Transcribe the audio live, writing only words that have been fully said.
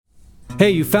Hey,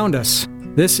 you found us.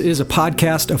 This is a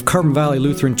podcast of Carbon Valley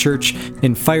Lutheran Church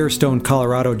in Firestone,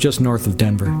 Colorado, just north of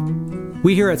Denver.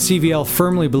 We here at CVL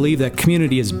firmly believe that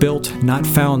community is built, not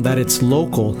found, that it's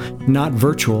local, not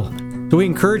virtual. So we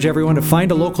encourage everyone to find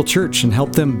a local church and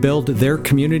help them build their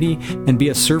community and be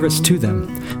a service to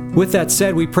them. With that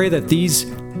said, we pray that these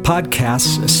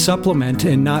podcasts supplement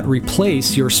and not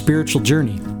replace your spiritual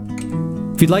journey.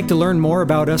 If you'd like to learn more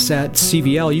about us at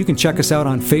CVL, you can check us out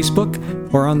on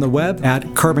Facebook or on the web at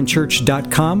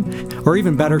carbonchurch.com, or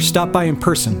even better, stop by in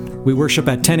person. We worship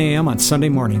at 10 a.m. on Sunday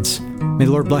mornings. May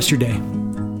the Lord bless your day.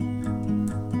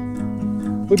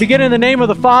 We begin in the name of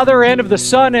the Father, and of the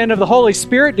Son, and of the Holy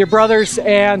Spirit, dear brothers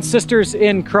and sisters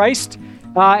in Christ.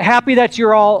 Happy that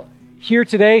you're all here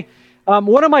today.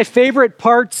 One of my favorite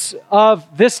parts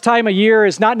of this time of year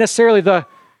is not necessarily the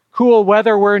cool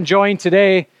weather we're enjoying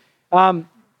today,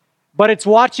 but it's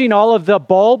watching all of the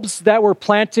bulbs that were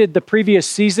planted the previous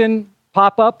season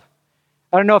pop up.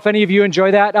 I don't know if any of you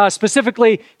enjoy that.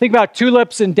 Specifically, think about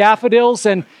tulips and daffodils,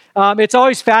 and it's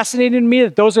always fascinating to me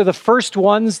that those are the first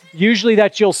ones usually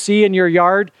that you'll see in your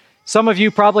yard. Some of you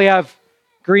probably have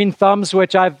green thumbs,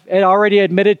 which I've already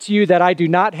admitted to you that I do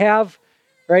not have,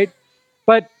 right?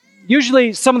 But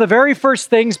usually some of the very first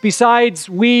things besides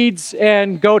weeds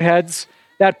and goat heads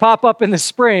that pop up in the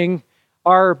spring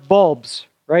are bulbs,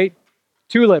 right?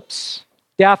 Tulips,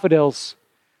 daffodils.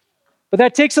 But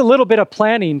that takes a little bit of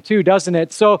planning too, doesn't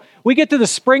it? So we get to the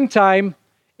springtime,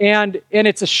 and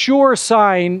it's a sure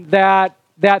sign that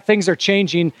things are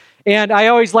changing. And I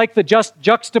always like the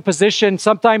juxtaposition.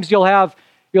 Sometimes you'll have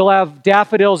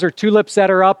daffodils or tulips that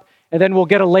are up, and then we'll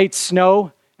get a late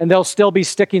snow, and they'll still be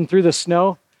sticking through the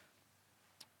snow.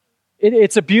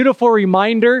 It's a beautiful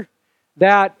reminder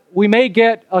that we may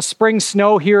get a spring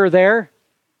snow here or there,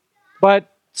 but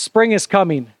spring is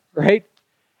coming, right?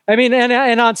 I mean,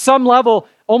 and on some level,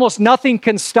 almost nothing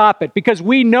can stop it, because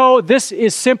we know this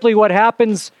is simply what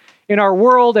happens in our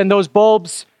world, and those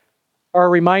bulbs are a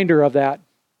reminder of that.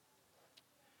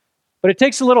 But it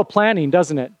takes a little planning,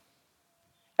 doesn't it?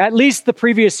 At least the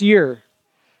previous year.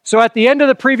 So at the end of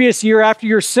the previous year, after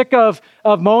you're sick of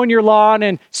mowing your lawn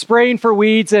and spraying for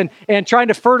weeds and trying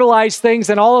to fertilize things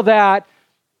and all of that,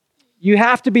 you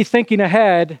have to be thinking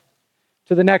ahead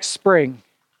to the next spring.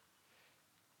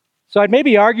 So I'd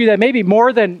maybe argue that maybe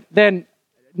more than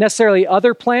necessarily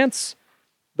other plants,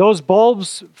 those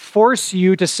bulbs force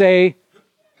you to say,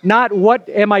 not what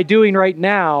am I doing right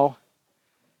now,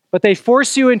 but they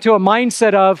force you into a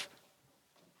mindset of,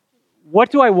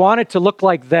 what do I want it to look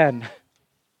like then?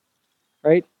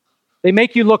 Right? They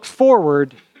make you look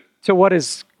forward to what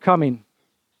is coming.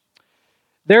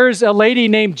 There's a lady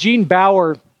named Jean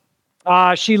Bauer.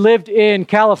 She lived in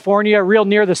California, real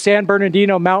near the San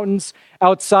Bernardino Mountains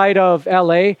outside of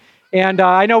LA. And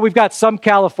I know we've got some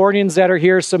Californians that are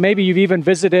here, so maybe you've even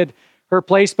visited her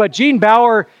place. But Jean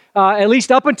Bauer, at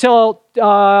least up until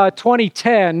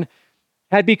 2010,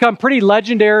 had become pretty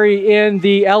legendary in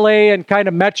the LA and kind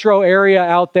of metro area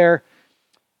out there,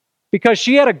 because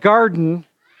she had a garden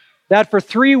that for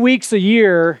 3 weeks a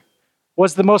year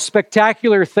was the most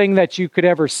spectacular thing that you could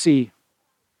ever see.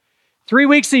 3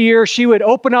 weeks a year, she would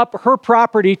open up her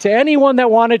property to anyone that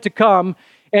wanted to come,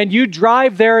 and you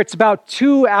drive there. It's about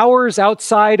 2 hours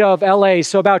outside of LA,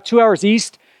 so about 2 hours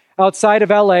east outside of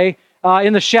LA,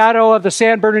 in the shadow of the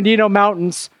San Bernardino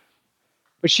Mountains.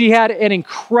 But she had an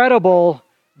incredible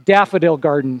daffodil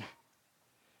garden.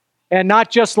 And not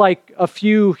just like a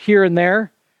few here and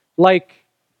there, like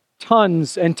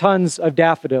tons and tons of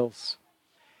daffodils.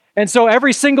 And so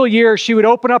every single year, she would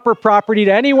open up her property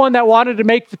to anyone that wanted to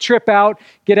make the trip out,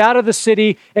 get out of the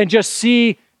city, and just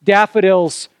see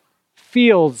daffodils,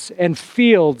 fields and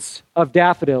fields of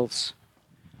daffodils.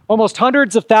 Almost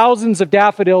hundreds of thousands of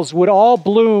daffodils would all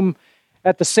bloom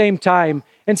at the same time.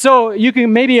 And so you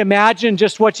can maybe imagine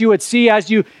just what you would see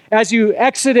as you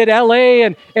exited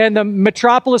LA and the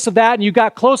metropolis of that, and you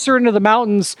got closer into the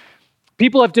mountains.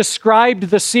 People have described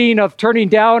the scene of turning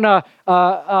down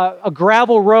a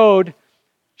gravel road.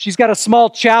 She's got a small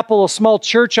chapel, a small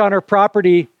church on her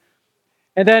property,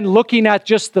 and then looking at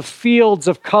just the fields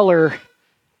of color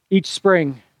each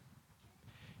spring.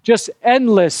 Just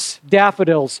endless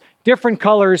daffodils, different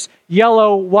colors,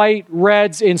 yellow, white,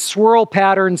 reds, in swirl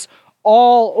patterns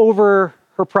all over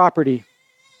her property.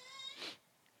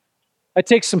 It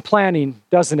takes some planning,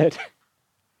 doesn't it?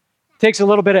 It takes a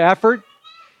little bit of effort.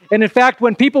 And in fact,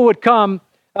 when people would come,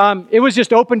 it was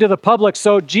just open to the public.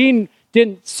 So Jean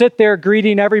didn't sit there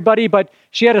greeting everybody, but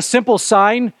she had a simple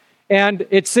sign, and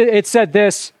it said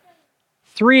this: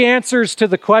 3 answers to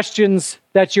the questions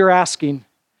that you're asking.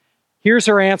 Here's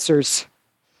her answers.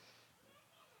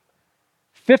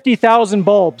 50,000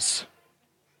 bulbs.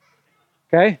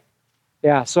 Okay?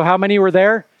 Yeah, so how many were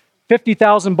there?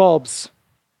 50,000 bulbs.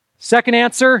 Second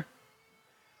answer,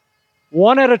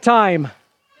 one at a time.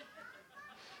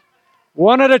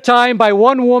 One at a time by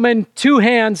one woman, 2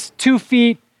 hands, 2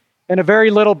 feet, and a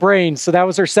very little brain. So that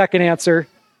was her second answer.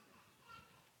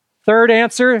 Third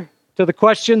answer to the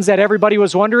questions that everybody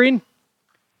was wondering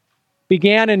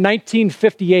began in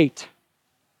 1958.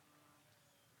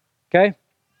 Okay?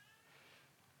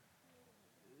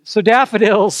 So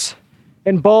daffodils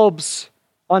and bulbs,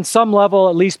 on some level,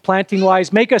 at least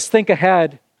planting-wise, make us think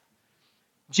ahead.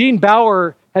 Gene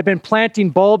Bauer had been planting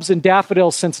bulbs and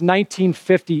daffodils since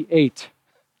 1958,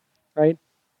 right?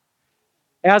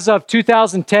 As of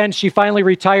 2010, she finally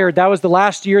retired. That was the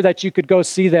last year that you could go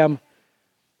see them.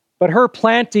 But her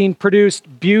planting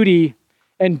produced beauty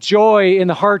and joy in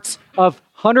the hearts of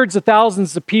hundreds of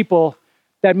thousands of people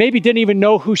that maybe didn't even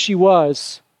know who she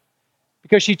was,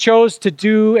 because she chose to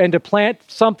do and to plant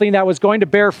something that was going to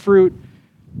bear fruit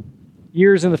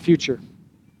years in the future.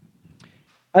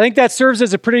 I think that serves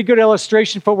as a pretty good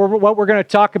illustration for what we're going to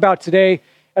talk about today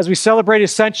as we celebrate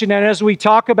Ascension and as we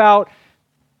talk about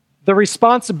the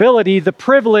responsibility, the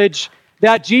privilege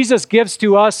that Jesus gives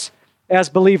to us as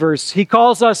believers. He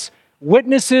calls us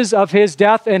witnesses of his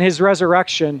death and his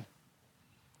resurrection.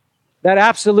 That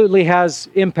absolutely has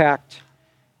impact.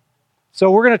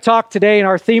 So we're going to talk today, and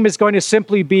our theme is going to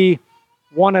simply be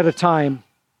one at a time.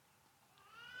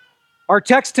 Our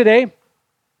text today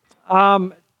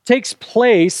takes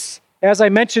place, as I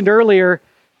mentioned earlier,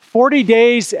 40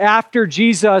 days after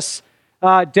Jesus'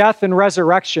 death and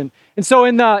resurrection. And so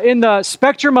in the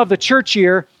spectrum of the church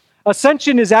year,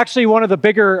 Ascension is actually one of the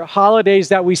bigger holidays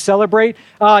that we celebrate.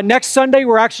 Next Sunday,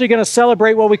 we're actually going to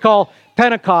celebrate what we call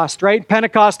Pentecost, right?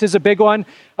 Pentecost is a big one.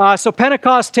 So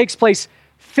Pentecost takes place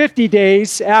 50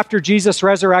 days after Jesus'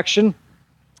 resurrection.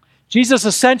 Jesus'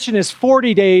 ascension is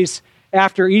 40 days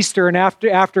after Easter and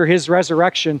after his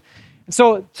resurrection. And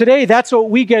so today, that's what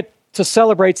we get to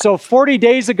celebrate. So 40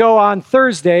 days ago on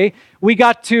Thursday, we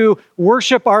got to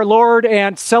worship our Lord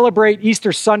and celebrate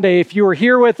Easter Sunday. If you were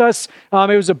here with us,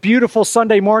 it was a beautiful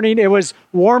Sunday morning. It was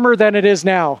warmer than it is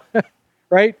now,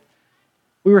 right?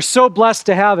 We were so blessed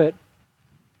to have it.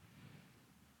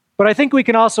 But I think we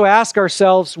can also ask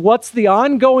ourselves, what's the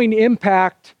ongoing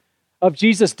impact of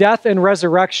Jesus' death and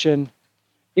resurrection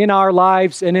in our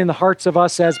lives and in the hearts of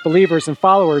us as believers and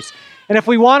followers? And if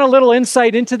we want a little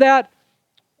insight into that,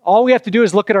 all we have to do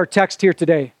is look at our text here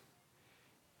today.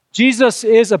 Jesus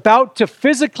is about to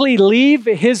physically leave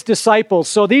his disciples.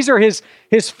 So these are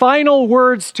his final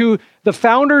words to the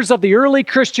founders of the early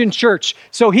Christian church.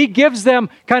 So he gives them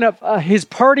kind of his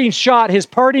parting shot, his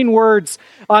parting words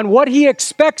on what he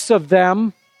expects of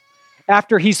them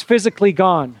after he's physically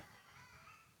gone.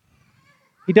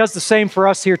 He does the same for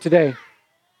us here today.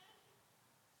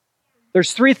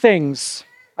 There's 3 things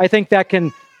I think that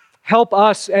can help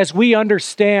us as we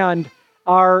understand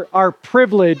our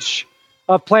privilege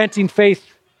of planting faith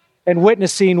and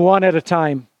witnessing one at a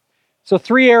time. So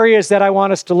 3 areas that I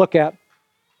want us to look at.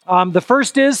 The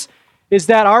first is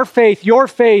that our faith, your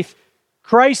faith,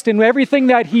 Christ and everything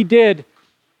that he did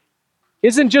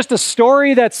isn't just a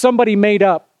story that somebody made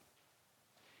up.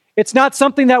 It's not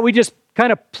something that we just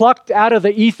kind of plucked out of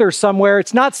the ether somewhere.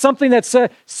 It's not something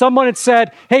that someone had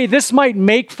said, hey, this might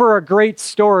make for a great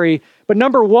story. But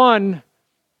number one,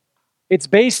 it's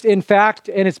based in fact,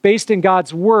 and it's based in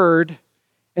God's word,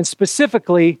 and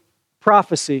specifically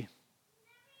prophecy,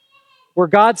 where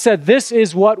God said this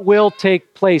is what will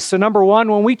take place. So number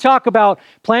one, when we talk about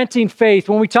planting faith,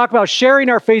 when we talk about sharing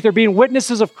our faith or being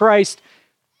witnesses of Christ,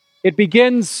 it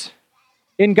begins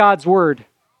in God's word.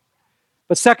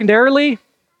 But secondarily,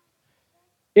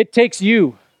 it takes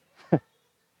you.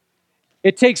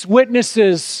 It takes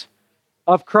witnesses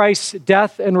of Christ's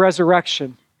death and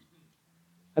resurrection.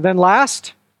 And then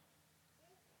last,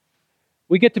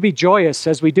 we get to be joyous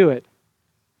as we do it.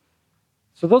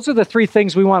 So those are the 3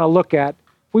 things we want to look at.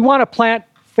 If we want to plant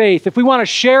faith, if we want to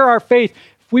share our faith,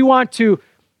 if we want to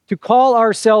call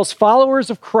ourselves followers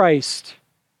of Christ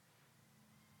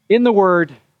in the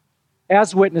Word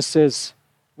as witnesses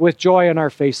with joy on our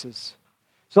faces.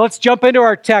 So let's jump into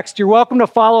our text. You're welcome to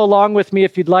follow along with me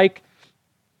if you'd like.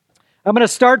 I'm going to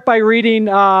start by reading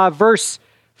verse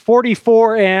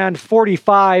 44 and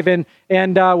 45,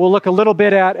 and we'll look a little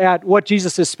bit at what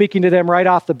Jesus is speaking to them right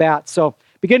off the bat. So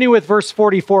beginning with verse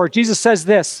 44, Jesus says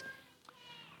this.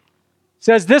 He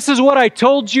says, "This is what I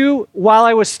told you while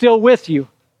I was still with you.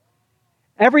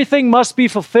 Everything must be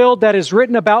fulfilled that is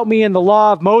written about me in the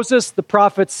law of Moses, the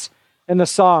prophets, and the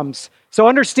Psalms." So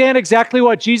understand exactly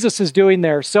what Jesus is doing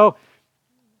there. So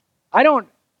I don't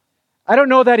I don't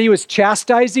know that he was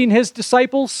chastising his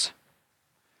disciples,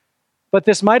 but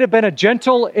this might have been a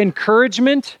gentle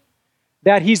encouragement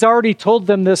that he's already told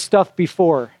them this stuff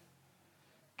before.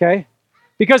 Okay?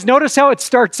 Because notice how it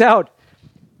starts out.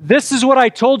 This is what I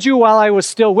told you while I was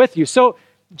still with you. So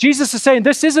Jesus is saying,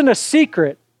 this isn't a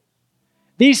secret.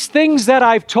 These things that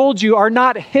I've told you are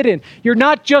not hidden. You're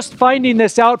not just finding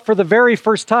this out for the very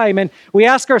first time. And we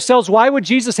ask ourselves, why would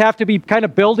Jesus have to be kind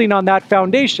of building on that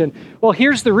foundation? Well,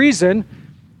 here's the reason.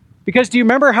 Because do you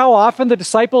remember how often the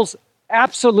disciples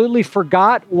absolutely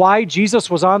forgot why Jesus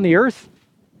was on the earth?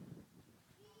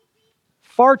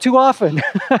 Far too often,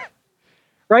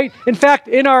 right? In fact,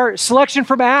 in our selection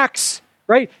from Acts,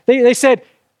 right, they said,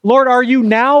 Lord, are you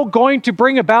now going to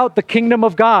bring about the kingdom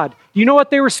of God? You know what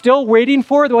they were still waiting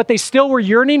for? What they still were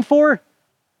yearning for?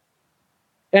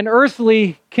 An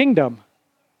earthly kingdom.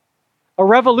 A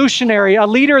revolutionary, a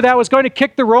leader that was going to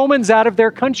kick the Romans out of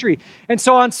their country. And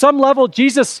so on some level,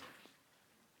 Jesus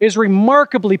is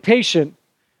remarkably patient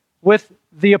with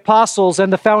the apostles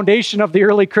and the foundation of the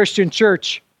early Christian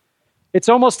church. It's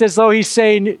almost as though he's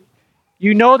saying,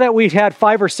 you know that we've had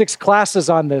 5 or 6 classes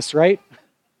on this, right?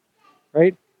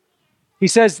 Right? He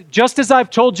says, just as I've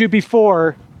told you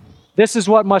before, this is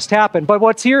what must happen. But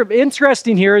what's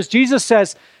interesting here is Jesus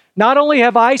says, not only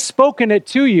have I spoken it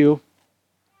to you,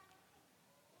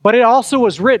 but it also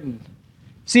was written.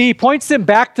 See, he points them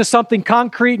back to something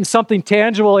concrete and something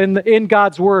tangible in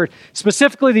God's word,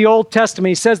 specifically the Old Testament.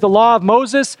 He says the law of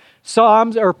Moses,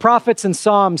 Psalms, or prophets and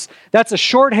Psalms. That's a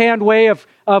shorthand way of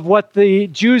what the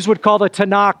Jews would call the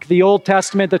Tanakh, the Old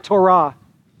Testament, the Torah.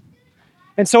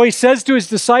 And so he says to his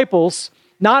disciples,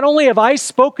 not only have I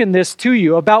spoken this to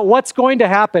you about what's going to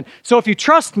happen, so if you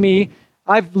trust me,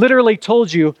 I've literally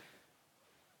told you,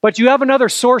 but you have another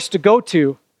source to go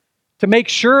to make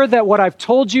sure that what I've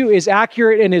told you is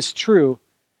accurate and is true.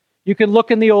 You can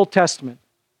look in the Old Testament.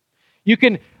 You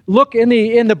can look in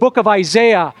the book of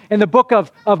Isaiah and the book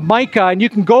of Micah, and you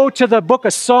can go to the book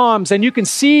of Psalms, and you can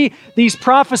see these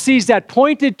prophecies that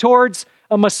pointed towards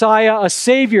a Messiah, a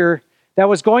Savior that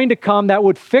was going to come that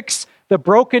would fix the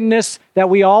brokenness that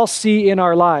we all see in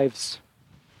our lives.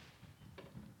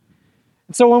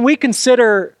 And so when we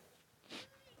consider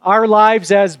our lives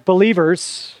as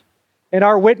believers and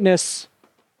our witness,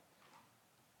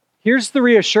 here's the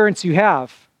reassurance you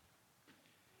have.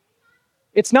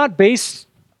 It's not based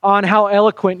on how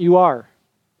eloquent you are.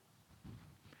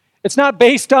 It's not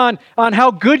based on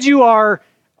how good you are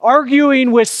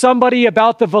arguing with somebody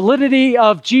about the validity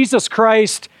of Jesus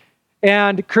Christ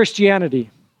and Christianity.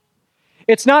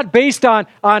 It's not based on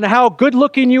how good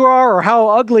looking you are or how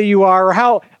ugly you are or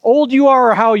how old you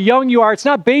are or how young you are. It's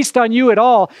not based on you at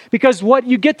all, because what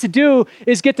you get to do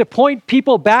is get to point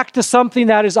people back to something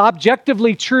that is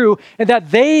objectively true and that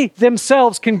they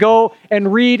themselves can go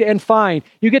and read and find.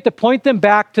 You get to point them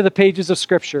back to the pages of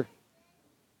Scripture.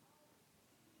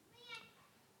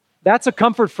 That's a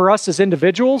comfort for us as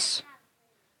individuals,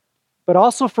 but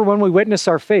also for when we witness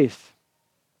our faith.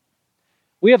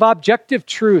 We have objective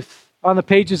truth on the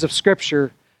pages of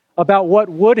Scripture about what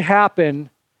would happen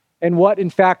and what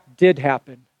in fact did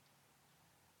happen.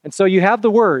 And so you have the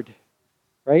Word,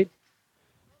 right?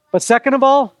 But second of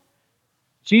all,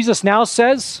 Jesus now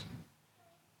says,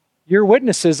 you're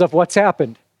witnesses of what's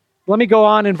happened. Let me go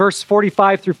on in verse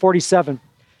 45 through 47.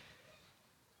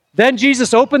 Then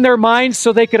Jesus opened their minds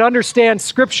so they could understand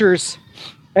Scriptures,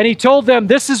 and he told them,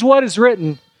 this is what is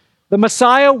written. The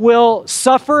Messiah will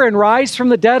suffer and rise from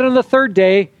the dead on the third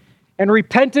day, and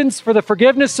repentance for the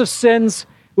forgiveness of sins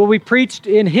will be preached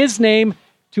in his name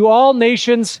to all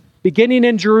nations, beginning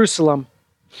in Jerusalem.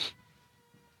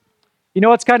 You know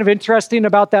what's kind of interesting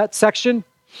about that section?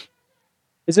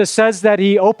 Is it says that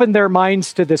he opened their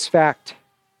minds to this fact.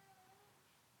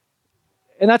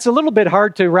 And that's a little bit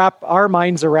hard to wrap our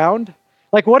minds around.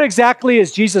 Like, what exactly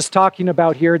is Jesus talking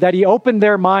about here? That he opened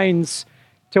their minds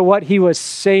to what he was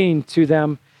saying to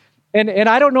them. And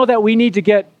I don't know that we need to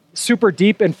get super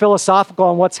deep and philosophical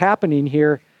on what's happening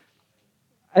here.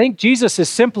 I think Jesus is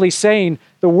simply saying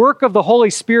the work of the Holy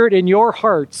Spirit in your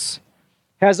hearts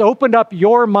has opened up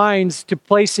your minds to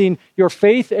placing your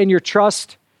faith and your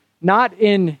trust not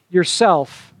in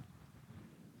yourself,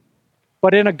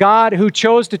 but in a God who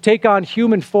chose to take on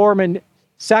human form and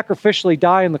sacrificially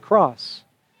die on the cross.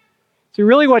 So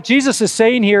really what Jesus is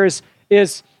saying here is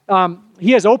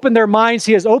he has opened their minds,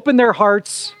 he has opened their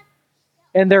hearts,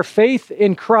 and their faith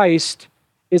in Christ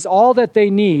is all that they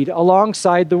need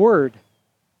alongside the Word.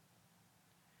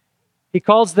 He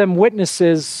calls them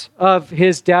witnesses of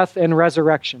his death and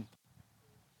resurrection.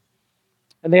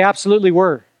 And they absolutely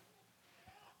were.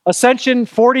 Ascension,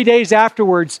 40 days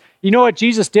afterwards, you know what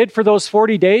Jesus did for those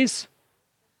 40 days?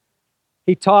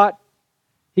 He taught,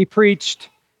 he preached,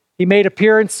 he made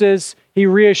appearances, he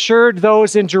reassured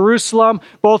those in Jerusalem,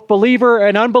 both believer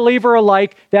and unbeliever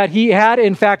alike, that he had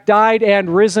in fact died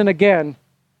and risen again.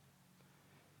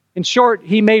 In short,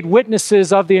 he made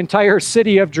witnesses of the entire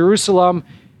city of Jerusalem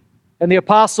and the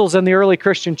apostles and the early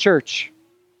Christian church.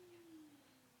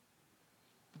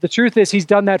 The truth is, he's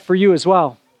done that for you as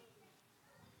well.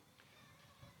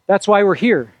 That's why we're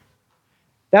here.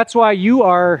 That's why you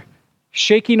are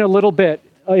shaking a little bit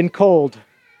in cold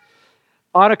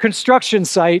on a construction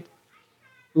site,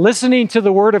 listening to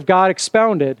the Word of God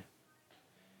expounded,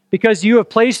 because you have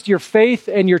placed your faith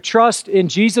and your trust in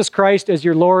Jesus Christ as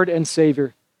your Lord and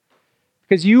Savior.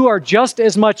 Because you are just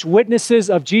as much witnesses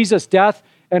of Jesus' death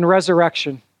and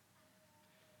resurrection.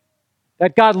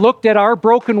 That God looked at our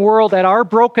broken world, at our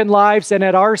broken lives, and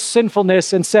at our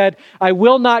sinfulness and said, I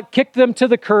will not kick them to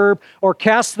the curb or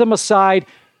cast them aside,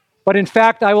 but in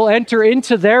fact, I will enter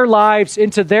into their lives,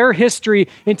 into their history,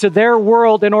 into their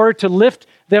world in order to lift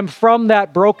them from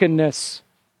that brokenness.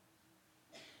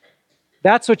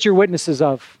 That's what you're witnesses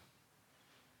of.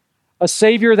 A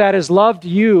Savior that has loved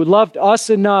you, loved us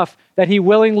enough that he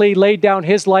willingly laid down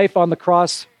his life on the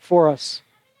cross for us.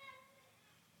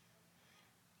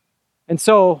 And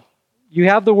so, you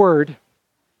have the Word.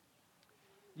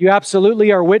 You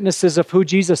absolutely are witnesses of who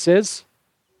Jesus is.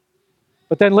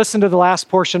 But then listen to the last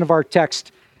portion of our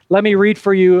text. Let me read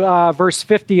for you verse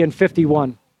 50 and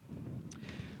 51.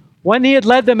 When he had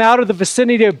led them out of the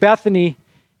vicinity of Bethany,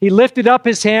 he lifted up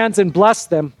his hands and blessed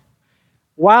them.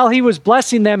 While he was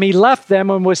blessing them, he left them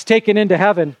and was taken into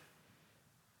heaven.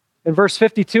 And verse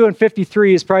 52 and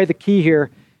 53 is probably the key here.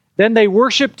 Then they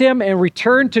worshiped him and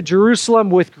returned to Jerusalem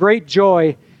with great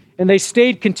joy, and they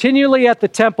stayed continually at the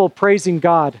temple praising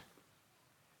God.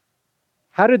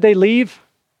 How did they leave?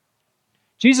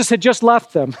 Jesus had just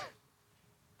left them.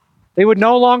 They would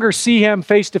no longer see him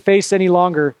face to face any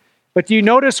longer. But do you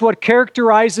notice what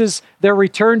characterizes their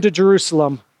return to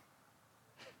Jerusalem?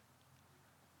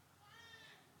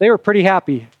 They were pretty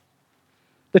happy.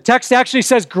 The text actually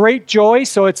says great joy,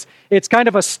 so it's kind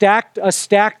of a stacked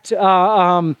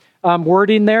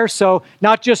wording there. So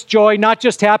not just joy, not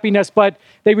just happiness, but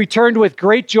they returned with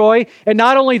great joy. And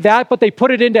not only that, but they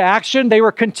put it into action. They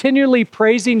were continually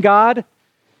praising God.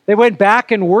 They went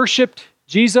back and worshiped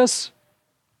Jesus.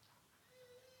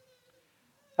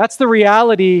 That's the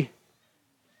reality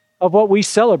of what we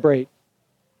celebrate.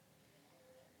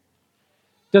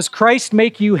 Does Christ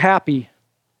make you happy?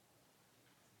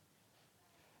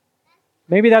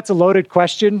 Maybe that's a loaded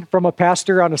question from a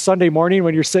pastor on a Sunday morning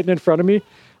when you're sitting in front of me.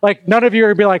 Like, none of you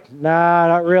are going to be like, nah,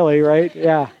 not really, right?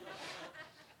 Yeah.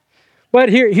 But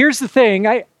here's the thing.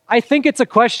 I think it's a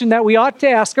question that we ought to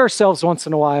ask ourselves once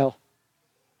in a while.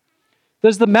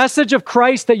 Does the message of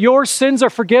Christ that your sins are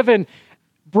forgiven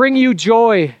bring you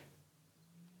joy?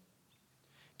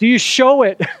 Do you show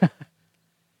it?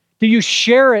 Do you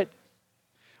share it?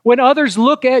 When others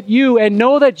look at you and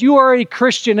know that you are a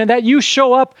Christian and that you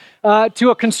show up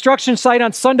to a construction site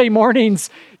on Sunday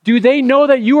mornings, do they know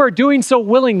that you are doing so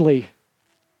willingly?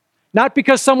 Not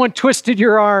because someone twisted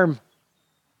your arm.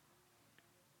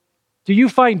 Do you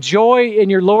find joy in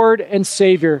your Lord and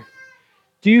Savior?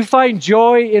 Do you find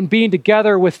joy in being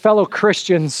together with fellow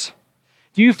Christians?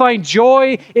 Do you find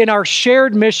joy in our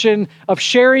shared mission of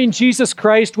sharing Jesus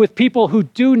Christ with people who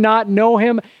do not know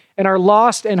him and are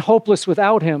lost and hopeless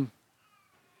without him?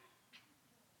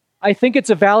 I think it's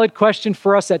a valid question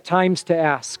for us at times to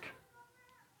ask.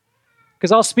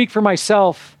 Because I'll speak for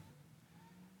myself.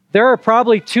 There are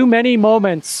probably too many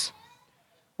moments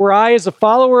where I, as a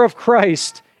follower of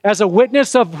Christ, as a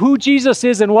witness of who Jesus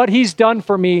is and what he's done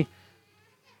for me,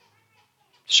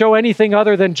 show anything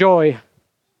other than joy.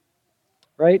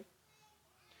 Right?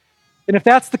 And if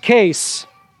that's the case,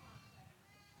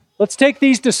 let's take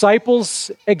these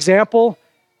disciples' example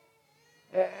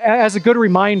as a good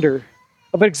reminder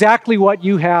of exactly what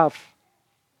you have.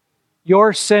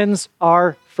 Your sins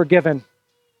are forgiven.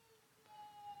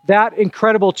 That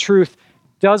incredible truth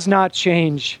does not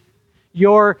change.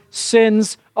 Your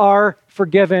sins are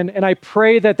forgiven. And I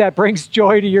pray that that brings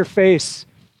joy to your face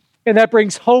and that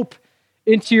brings hope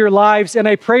into your lives. And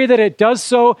I pray that it does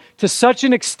so to such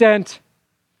an extent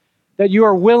that you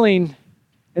are willing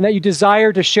and that you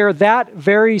desire to share that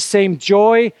very same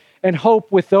joy and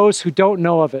hope with those who don't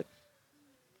know of it.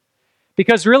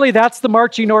 Because really, that's the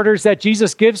marching orders that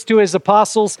Jesus gives to his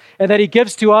apostles and that he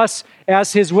gives to us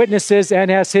as his witnesses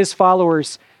and as his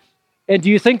followers. And do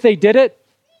you think they did it?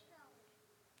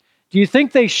 Do you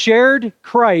think they shared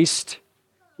Christ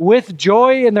with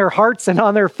joy in their hearts and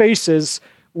on their faces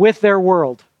with their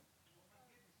world?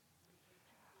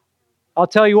 I'll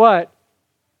tell you what,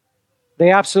 They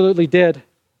absolutely did.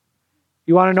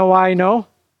 You want to know why I know?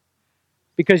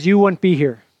 Because you wouldn't be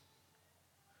here.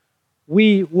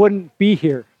 We wouldn't be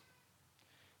here.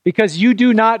 Because you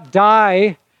do not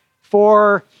die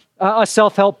for a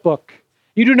self-help book.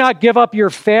 You do not give up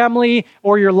your family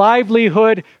or your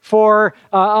livelihood for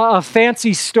a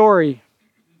fancy story.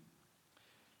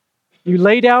 You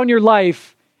lay down your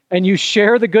life and you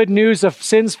share the good news of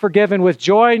sins forgiven with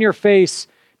joy in your face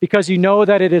because you know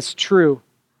that it is true.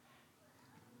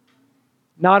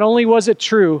 Not only was it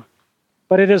true,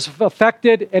 but it has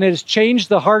affected and it has changed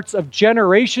the hearts of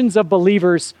generations of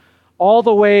believers all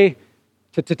the way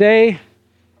to today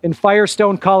in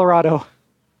Firestone, Colorado.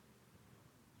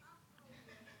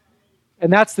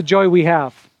 And that's the joy we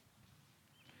have,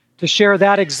 to share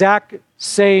that exact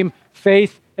same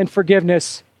faith and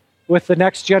forgiveness with the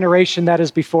next generation that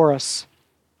is before us.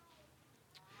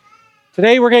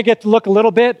 Today we're going to get to look a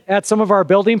little bit at some of our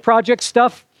building project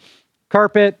stuff,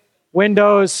 carpet,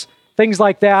 windows, things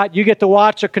like that. You get to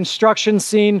watch a construction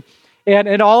scene,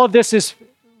 and all of this is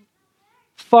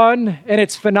fun and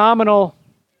it's phenomenal.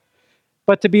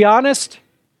 But to be honest,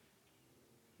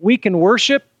 we can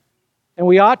worship and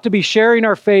we ought to be sharing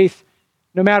our faith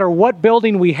no matter what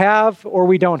building we have or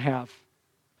we don't have.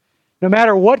 No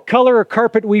matter what color or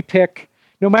carpet we pick,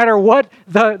 no matter what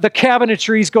the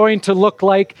cabinetry is going to look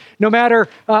like, no matter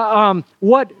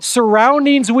what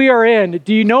surroundings we are in,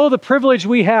 do you know the privilege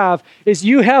we have is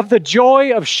you have the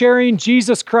joy of sharing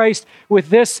Jesus Christ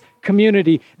with this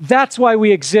community. That's why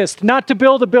we exist, not to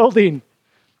build a building.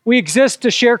 We exist to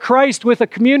share Christ with a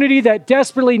community that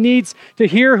desperately needs to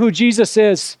hear who Jesus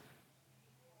is.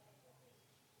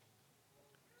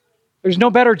 There's no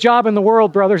better job in the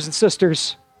world, brothers and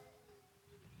sisters.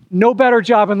 No better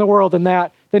job in the world than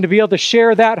that, than to be able to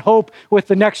share that hope with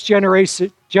the next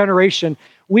generation.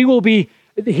 We will be,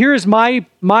 here's my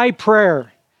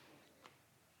prayer,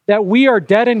 that we are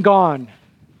dead and gone.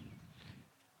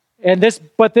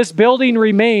 But this building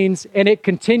remains, and it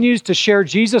continues to share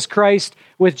Jesus Christ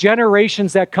with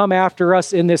generations that come after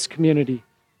us in this community.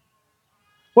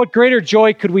 What greater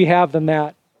joy could we have than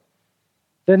that?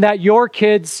 Than that your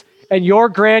kids and your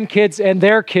grandkids and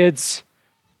their kids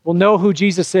will know who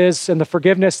Jesus is and the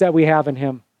forgiveness that we have in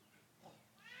him.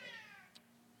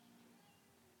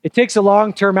 It takes a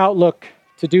long-term outlook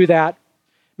to do that.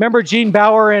 Remember Jean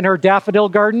Bauer and her daffodil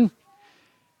garden?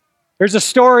 There's a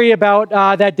story about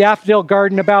that daffodil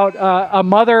garden about a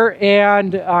mother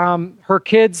and her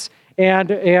kids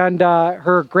and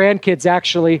her grandkids,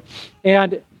 actually.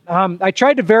 And I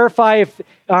tried to verify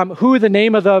who the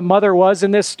name of the mother was in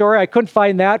this story. I couldn't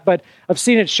find that, but I've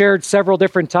seen it shared several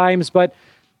different times. But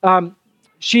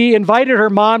she invited her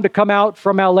mom to come out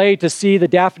from LA to see the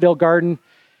daffodil garden.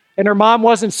 And her mom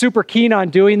wasn't super keen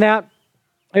on doing that.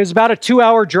 It was about a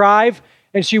 2-hour drive.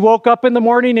 And she woke up in the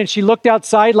morning and she looked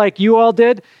outside like you all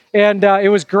did. And it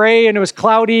was gray and it was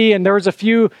cloudy and there was a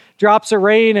few drops of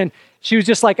rain. And she was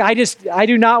just like, I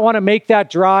do not want to make that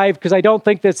drive because I don't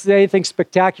think that's anything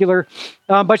spectacular.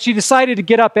 But she decided to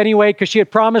get up anyway because she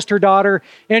had promised her daughter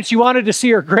and she wanted to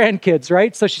see her grandkids,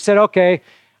 right? So she said, okay,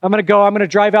 I'm going to go. I'm going to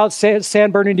drive out San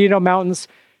Bernardino Mountains.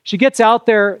 She gets out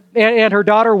there and her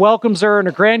daughter welcomes her and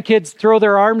her grandkids throw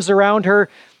their arms around her.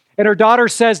 And her daughter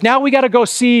says, now we've got to go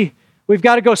see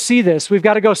this. We've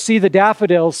got to go see the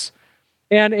daffodils.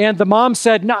 And the mom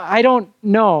said, no, I don't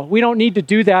know. We don't need to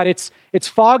do that. It's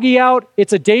foggy out.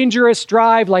 It's a dangerous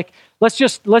drive. Like, let's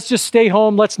just stay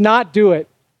home. Let's not do it.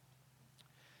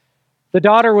 The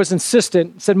daughter was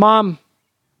insistent, said, Mom,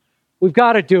 we've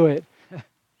got to do it,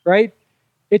 right?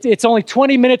 It's only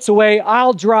 20 minutes away.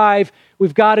 I'll drive.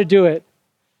 We've got to do it.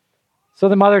 So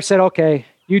the mother said, okay,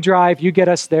 you drive. You get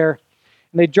us there.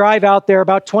 And they drive out there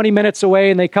about 20 minutes away,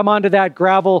 and they come onto that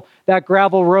gravel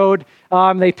road.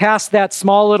 They pass that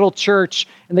small little church,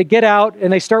 and they get out,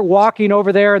 and they start walking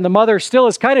over there, and the mother still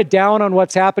is kind of down on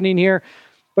what's happening here,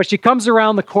 but she comes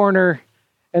around the corner,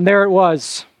 and there it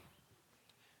was.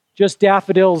 Just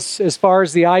daffodils as far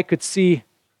as the eye could see.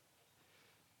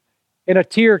 And a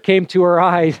tear came to her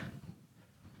eye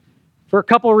for a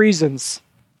couple reasons.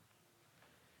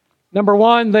 Number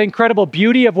one, the incredible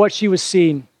beauty of what she was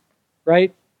seeing.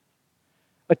 Right?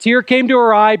 A tear came to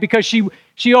her eye because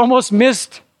she almost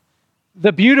missed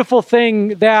the beautiful thing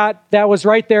that was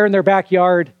right there in their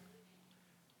backyard.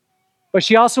 But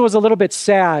she also was a little bit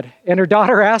sad. And her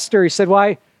daughter asked her, he said,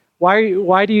 why are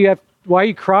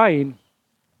you crying?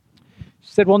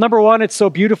 She said, well, number one, it's so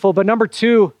beautiful. But number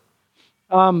two,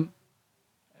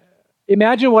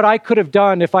 imagine what I could have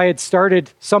done if I had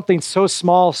started something so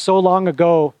small so long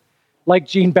ago like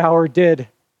Jean Bauer did.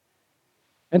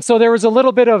 And so there was a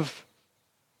little bit of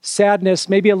sadness,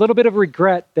 maybe a little bit of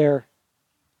regret there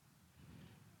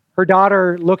her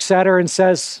daughter looks at her and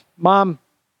says, "Mom,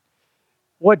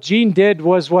 what Jean did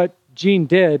was what Jean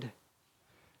did,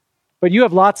 but you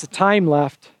have lots of time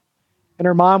left." And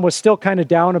her mom was still kind of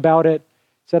down about it.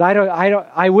 Said,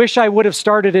 I wish I would have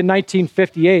started in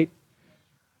 1958.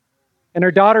 And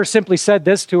her daughter simply said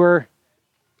this to her,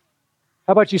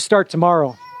 "How about you start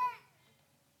tomorrow?"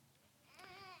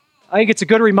 I think it's a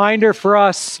good reminder for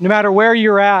us, no matter where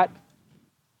you're at,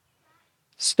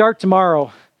 start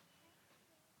tomorrow.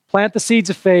 Plant the seeds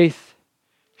of faith.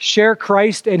 Share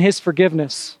Christ and his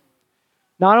forgiveness.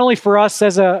 Not only for us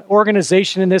as an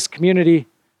organization in this community,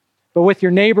 but with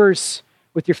your neighbors,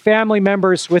 with your family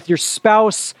members, with your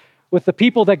spouse, with the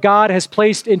people that God has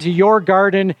placed into your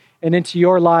garden and into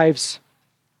your lives.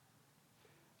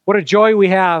 What a joy we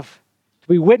have to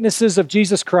be witnesses of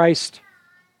Jesus Christ,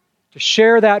 to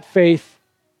share that faith,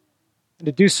 and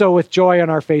to do so with joy on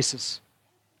our faces.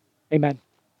 Amen.